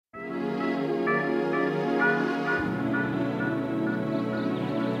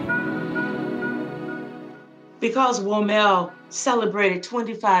Because WomELLE celebrated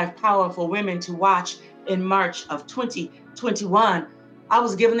 25 powerful women to watch in March of 2021, I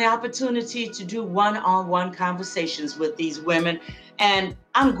was given the opportunity to do one-on-one conversations with these women. And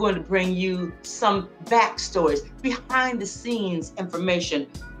I'm going to bring you some backstories, behind the scenes information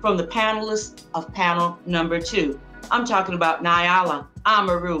from the panelists of panel number 2. I'm talking about Nyala,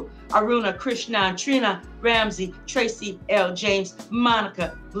 Amaru, Aruna, Krishnan, Trina, Ramsey, Tracie, L. James,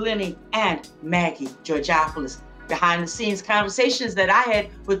 Monica, Glenny, and Maggie, Georgopoulos. Behind the scenes conversations that I had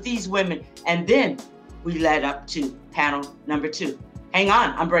with these women. And then we led up to panel number 2. Hang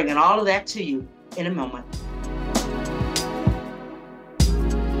on, I'm bringing all of that to you in a moment.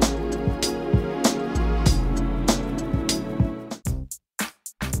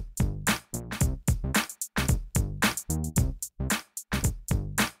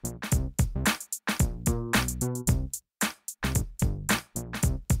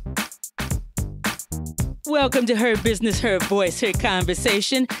 Welcome to Her Business, Her Voice, Her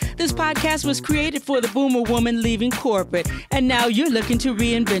Conversation. This podcast was created for the boomer woman leaving corporate, and now you're looking to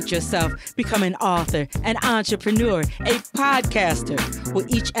reinvent yourself, become an author, an entrepreneur, a podcaster. Well,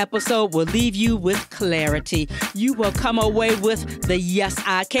 each episode will leave you with clarity. You will come away with the yes,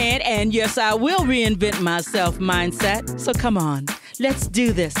 I can and yes, I will reinvent myself mindset. So come on, let's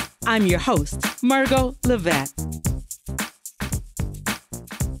do this. I'm your host, Margot Levette.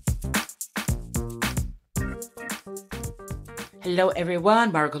 Hello,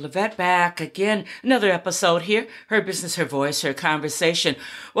 everyone. Margot Levette back again. Another episode here. Her Business, Her Voice, Her Conversation.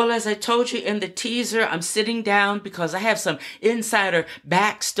 Well, as I told you in the teaser, I'm sitting down because I have some insider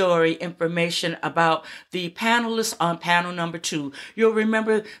backstory information about the panelists on panel number 2. You'll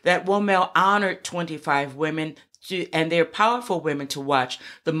remember that WomELLE honored 25 women and they're powerful women to watch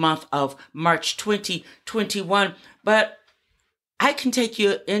the month of March 2021. But I can take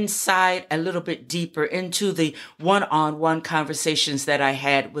you inside a little bit deeper into the one-on-one conversations that I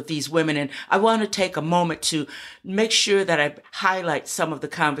had with these women. And I want to take a moment to make sure that I highlight some of the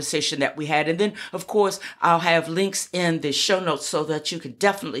conversation that we had. And then, of course, I'll have links in the show notes so that you can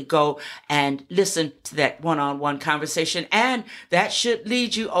definitely go and listen to that one-on-one conversation. And that should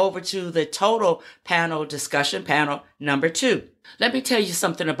lead you over to the total panel discussion, panel number 2. Let me tell you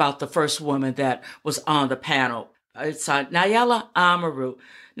something about the first woman that was on the panel. It's Nyala Amaru.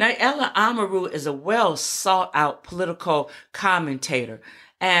 Nyala Amaru is a well sought out political commentator,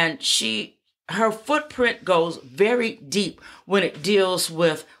 and her footprint goes very deep when it deals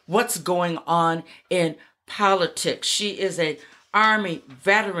with what's going on in politics. She is an Army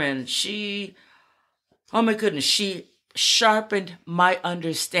veteran. Oh my goodness, she sharpened my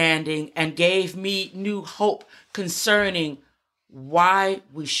understanding and gave me new hope concerning why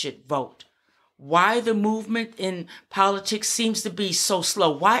we should vote. Why the movement in politics seems to be so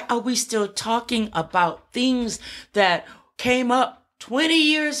slow. Why are we still talking about things that came up 20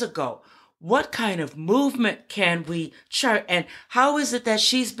 years ago? What kind of movement can we chart? And how is it that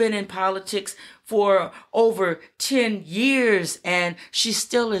she's been in politics for over 10 years and she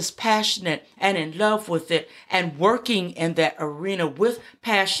still is passionate and in love with it and working in that arena with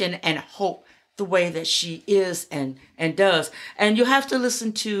passion and hope the way that she is and does. And you have to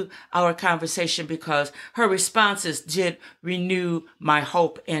listen to our conversation because her responses did renew my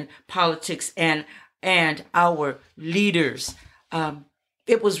hope in politics and our leaders.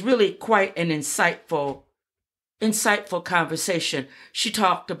 It was really quite an insightful conversation. She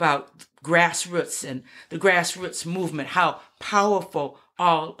talked about grassroots and the grassroots movement, how powerful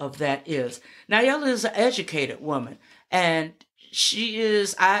all of that is. Nyala is an educated woman, and she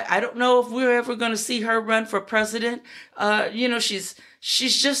is, I don't know if we're ever going to see her run for president. She's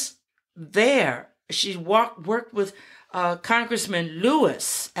just there. She worked with Congressman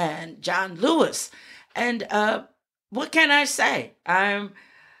Lewis and John Lewis. And what can I say?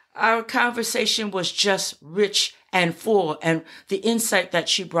 Our conversation was just rich and full. And the insight that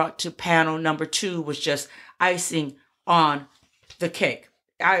she brought to panel number 2 was just icing on the cake.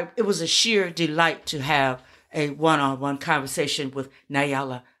 It was a sheer delight to have a one-on-one conversation with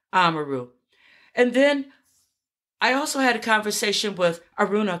Nyala Amaru. And then I also had a conversation with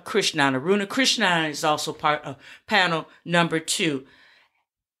Aruna Krishnan. Aruna Krishnan is also part of panel number 2.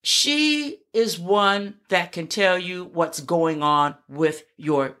 She is one that can tell you what's going on with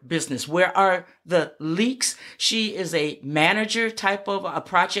your business. Where are the leaks? She is a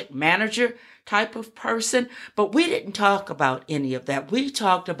project manager type of person, but we didn't talk about any of that. We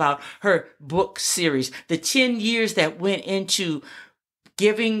talked about her book series, the 10 years that went into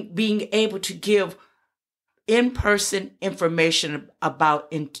being able to give in-person information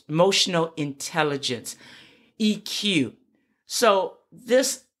about emotional intelligence, EQ. So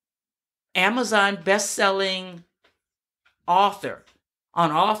this Amazon best-selling author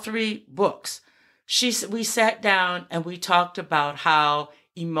on all 3 books. We sat down and we talked about how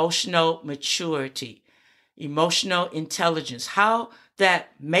emotional maturity, emotional intelligence, how that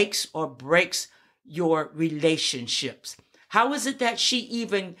makes or breaks your relationships. How is it that she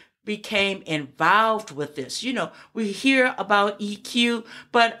even became involved with this? We hear about EQ,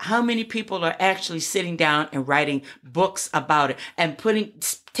 but how many people are actually sitting down and writing books about it and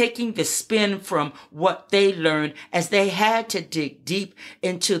taking the spin from what they learned as they had to dig deep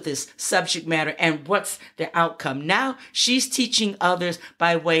into this subject matter and what's the outcome? Now she's teaching others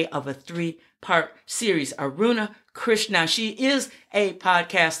by way of a 3-part series. Aruna Krishnan, she is a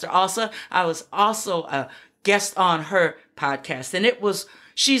podcaster also. I was also a guest on her podcast, and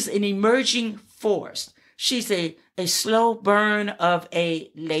she's an emerging force. She's a slow burn of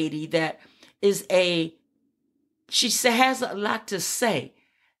a lady that she has a lot to say.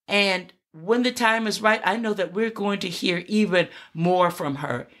 And when the time is right, I know that we're going to hear even more from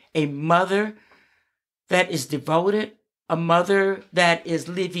her. A mother that is devoted, a mother that is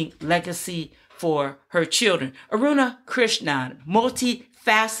leaving legacy for her children. Aruna Krishnan,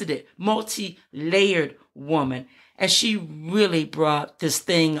 multifaceted, multi-layered woman. And she really brought this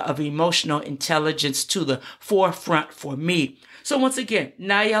thing of emotional intelligence to the forefront for me. So once again,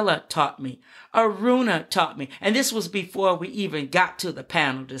 Nayela taught me, Aruna taught me, and this was before we even got to the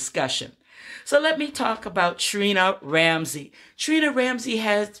panel discussion. So let me talk about Trina Ramsey. Trina Ramsey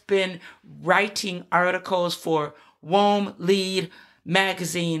has been writing articles for WomELLE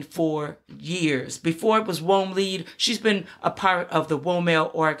magazine for years. Before it was WomELLE, she's been a part of the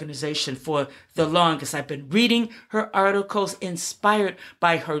WomELLE organization for the longest. I've been reading her articles, inspired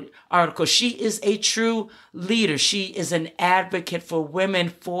by her articles. She is a true leader. She is an advocate for women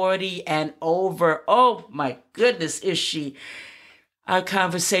 40 and over. Oh my goodness, is she. Our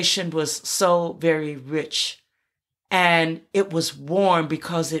conversation was so very rich. And it was warm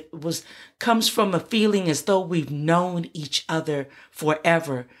because comes from a feeling as though we've known each other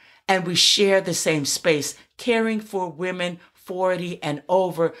forever. And we share the same space, caring for women 40 and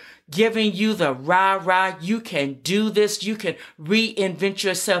over, giving you the rah-rah, you can do this, you can reinvent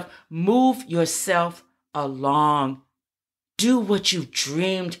yourself, move yourself along. Do what you've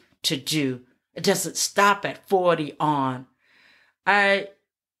dreamed to do. It doesn't stop at 40 on.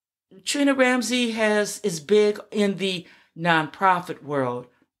 Trina Ramsey is big in the nonprofit world.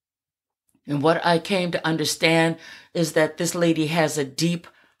 And what I came to understand is that this lady has a deep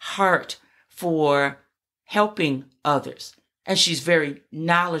heart for helping others. And she's very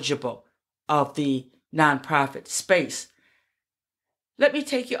knowledgeable of the nonprofit space. Let me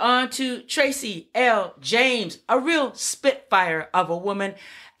take you on to Tracie L. James, a real spitfire of a woman.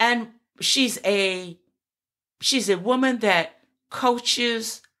 And she's a woman that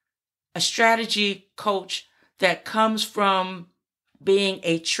coaches, a strategy coach that comes from being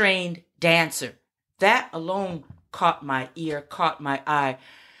a trained dancer. That alone caught my ear, caught my eye.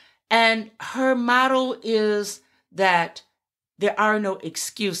 And her motto is that there are no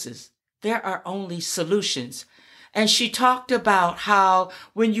excuses. There are only solutions. And she talked about how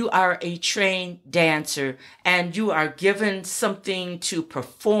when you are a trained dancer and you are given something to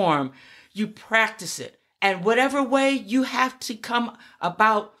perform, you practice it. And whatever way you have to come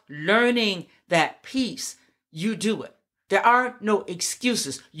about learning that piece, you do it. There are no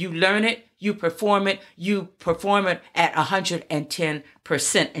excuses. You learn it, you perform it at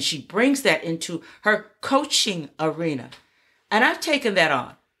 110%. And she brings that into her coaching arena. And I've taken that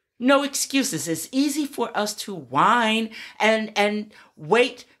on. No excuses. It's easy for us to whine and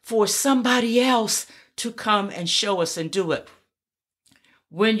wait for somebody else to come and show us and do it.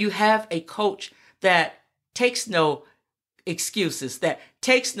 When you have a coach that takes no excuses, that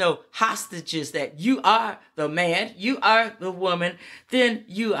takes no hostages, that you are the man, you are the woman, then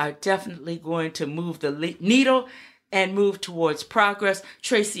you are definitely going to move the needle and move towards progress.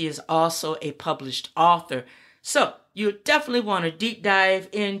 Tracie is also a published author. So you definitely want to deep dive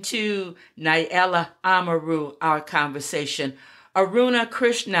into Nayela Amaru, our conversation. Aruna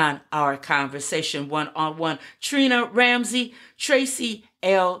Krishnan, our conversation one-on-one. Trina Ramsey, Tracie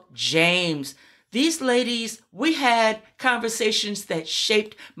L. James. These ladies, we had conversations that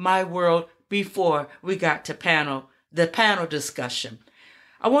shaped my world before we got to the panel discussion.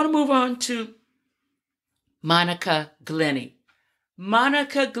 I want to move on to Monica Glenny.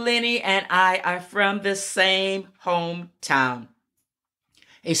 Monica Glenny and I are from the same hometown,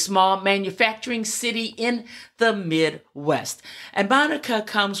 a small manufacturing city in the Midwest. And Monica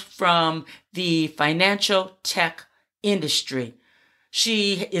comes from the financial tech industry.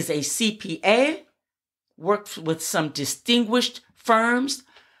 She is a CPA, worked with some distinguished firms,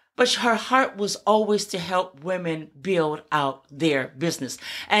 but her heart was always to help women build out their business.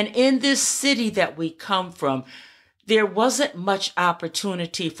 And in this city that we come from, there wasn't much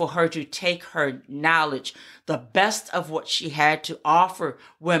opportunity for her to take her knowledge, the best of what she had to offer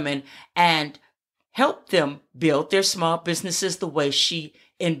women, and help them build their small businesses the way she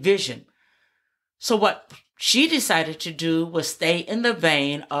envisioned. So what she decided to do was stay in the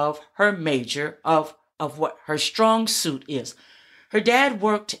vein of her major, of what her strong suit is. Her dad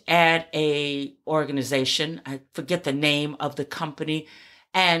worked at a organization, I forget the name of the company,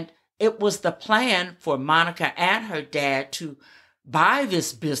 and it was the plan for Monica and her dad to buy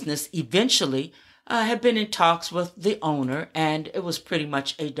this business eventually. Had been in talks with the owner, and it was pretty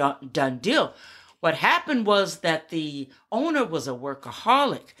much a done deal. What happened was that the owner was a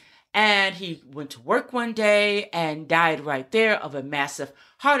workaholic, and he went to work one day and died right there of a massive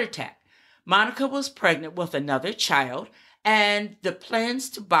heart attack. Monica was pregnant with another child, and the plans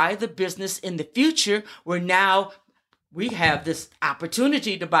to buy the business in the future were now, we have this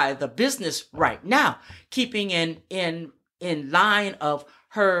opportunity to buy the business right now, keeping in line of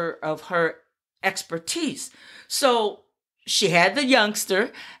her expertise. So she had the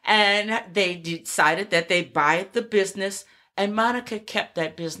youngster, and they decided that they'd buy the business, and Monica kept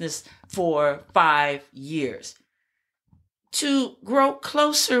that business for 5 years. To grow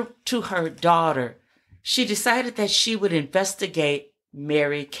closer to her daughter, she decided that she would investigate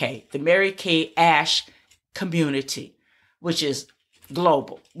Mary Kay, the Mary Kay Ash community, which is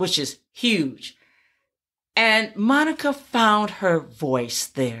global, which is huge. And Monica found her voice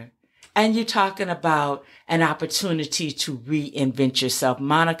there. And you're talking about an opportunity to reinvent yourself.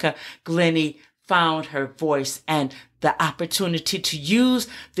 Monica Glenny found her voice and the opportunity to use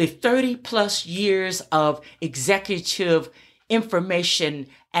the 30 plus years of executive information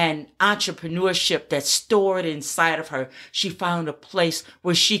and entrepreneurship that's stored inside of her. She found a place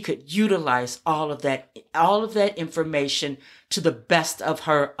where she could utilize all of that information to the best of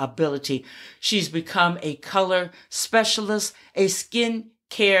her ability. She's become a color specialist, a skin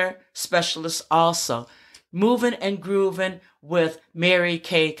care specialist also, moving and grooving with Mary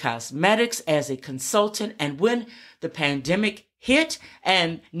Kay Cosmetics as a consultant. And when the pandemic hit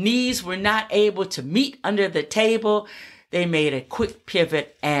and needs were not able to meet under the table, they made a quick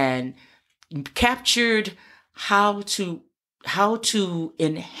pivot and captured how to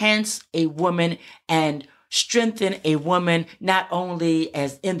enhance a woman and strengthen a woman, not only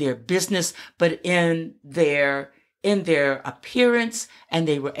as in their business, but in their appearance. And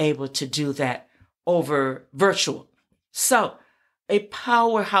they were able to do that over virtual. So a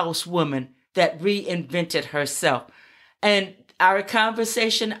powerhouse woman that reinvented herself. And our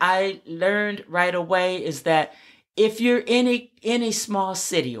conversation, I learned right away, is that if you're in a small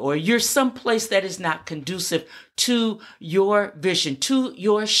city, or you're someplace that is not conducive to your vision, to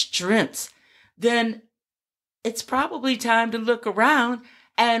your strengths, then it's probably time to look around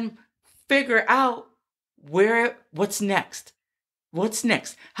and figure out what's next. What's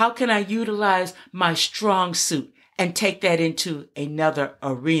next? How can I utilize my strong suit and take that into another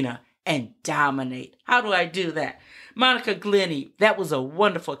arena and dominate? How do I do that? Monica Glenny, that was a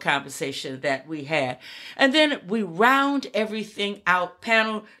wonderful conversation that we had. And then we round everything out.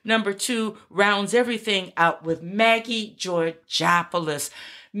 Panel number 2 rounds everything out with Maggie Georgopoulos.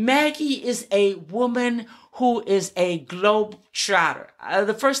 Maggie is a woman who is a globe trotter.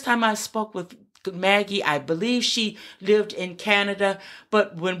 The first time I spoke with Maggie, I believe she lived in Canada,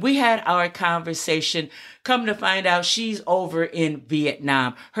 but when we had our conversation, come to find out she's over in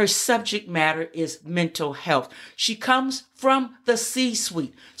Vietnam. Her subject matter is mental health. She comes from the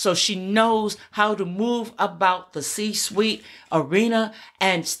C-suite, so she knows how to move about the C-suite arena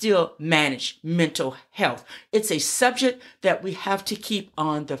and still manage mental health. It's a subject that we have to keep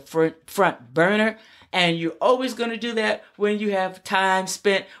on the front burner. And you're always going to do that when you have time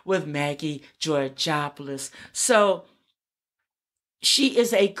spent with Maggie Georgopoulos. So she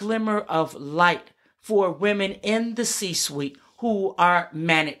is a glimmer of light for women in the C-suite who are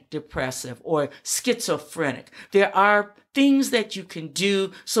manic depressive or schizophrenic. There are things that you can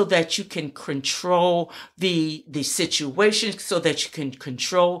do so that you can control the situation, so that you can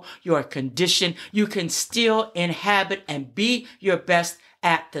control your condition. You can still inhabit and be your best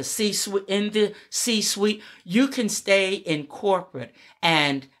at the C-suite. In the C-suite, you can stay in corporate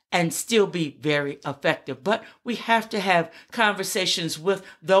and still be very effective. But we have to have conversations with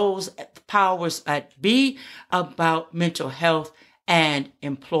those powers that be about mental health and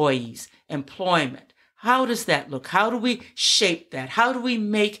employment. How does that look? How do we shape that? How do we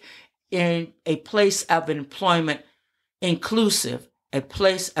make in a place of employment inclusive, a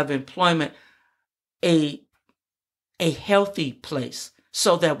place of employment a healthy place?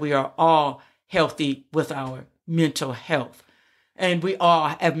 so that we are all healthy with our mental health. And we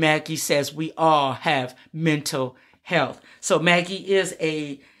all, as Maggie says, we all have mental health. So Maggie is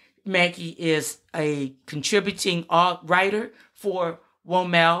a contributing writer for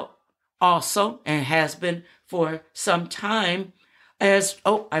WomELLE also, and has been for some time.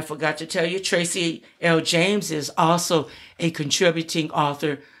 I forgot to tell you, Tracie L. James is also a contributing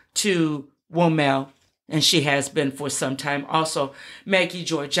author to WomELLE, and she has been for some time also. Maggie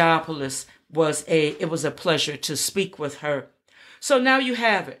Georgopoulos it was a pleasure to speak with her. So now you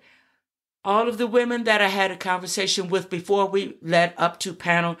have it. All of the women that I had a conversation with before we led up to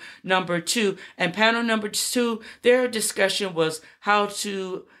panel number 2. And panel number 2, their discussion was how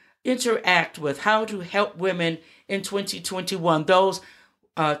to interact with, how to help women in 2021. Those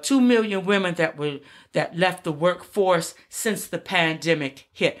 2 million women that left the workforce since the pandemic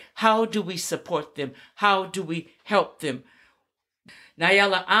hit. How do we support them? How do we help them?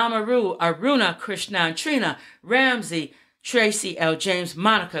 Nayala, Amaru, Aruna, Krishnan, Trina, Ramsey, Tracie L. James,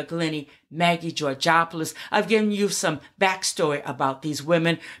 Monica, Glenny, Maggie Georgopoulos. I've given you some backstory about these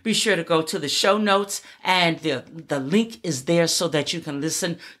women. Be sure to go to the show notes, and the link is there so that you can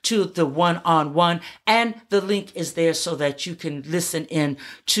listen to the one-on-one, and the link is there so that you can listen in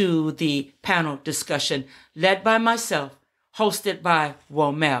to the panel discussion led by myself, hosted by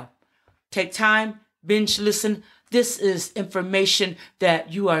WomELLE. Take time, binge listen. This is information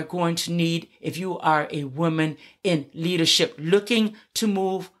that you are going to need if you are a woman in leadership looking to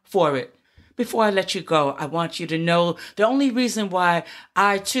move forward. Before I let you go, I want you to know the only reason why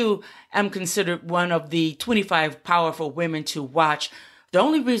I, too, am considered one of the 25 powerful women to watch, the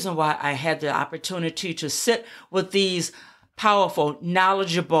only reason why I had the opportunity to sit with these powerful,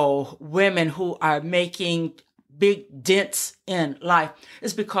 knowledgeable women who are making big dents in life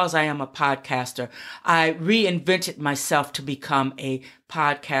is because I am a podcaster. I reinvented myself to become a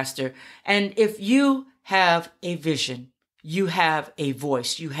podcaster. And if you have a vision, you have a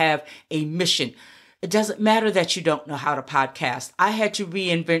voice, you have a mission, it doesn't matter that you don't know how to podcast. I had to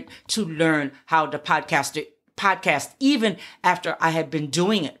reinvent to learn how to podcast even after I had been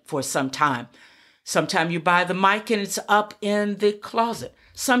doing it for some time. Sometimes you buy the mic and it's up in the closet.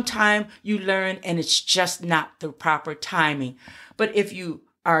 Sometimes you learn and it's just not the proper timing. But if you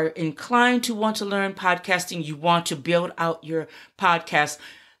are inclined to want to learn podcasting, you want to build out your podcast,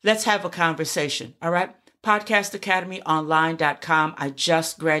 let's have a conversation. All right. podcastacademyonline.com. I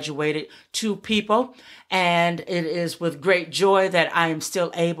just graduated 2 people, and it is with great joy that I am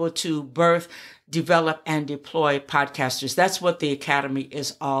still able to birth, develop, and deploy podcasters. That's what the Academy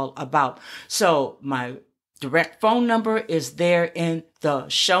is all about. So my direct phone number is there in the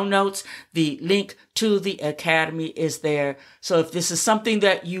show notes. The link to the Academy is there. So if this is something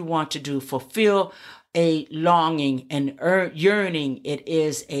that you want to do, fulfill a longing and yearning, it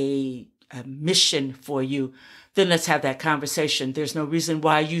is a mission for you, then let's have that conversation. There's no reason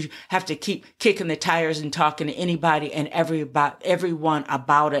why you have to keep kicking the tires and talking to anybody and everyone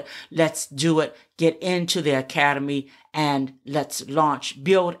about it. Let's do it. Get into the Academy and let's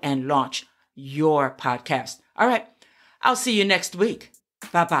build and launch your podcast. All right. I'll see you next week.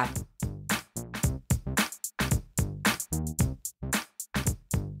 Bye-bye.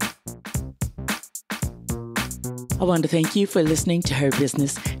 I want to thank you for listening to Her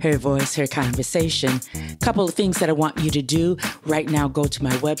Business, Her Voice, Her Conversation. Couple of things that I want you to do right now. Go to my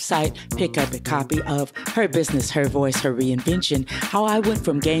website, pick up a copy of Her Business, Her Voice, Her Reinvention, how I went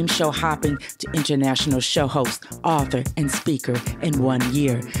from game show hopping to international show host, author, and speaker in 1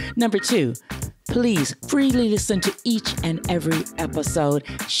 year. Number 2, please freely listen to each and every episode.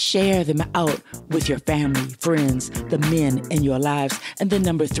 Share them out with your family, friends, the men in your lives. And then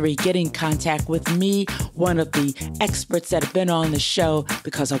number 3, get in contact with me, one of the experts that have been on the show,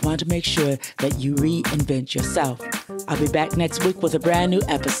 because I want to make sure that you reinvent yourself. I'll be back next week with a brand new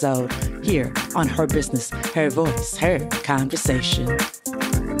episode here on Her Business, Her Voice, Her Conversation.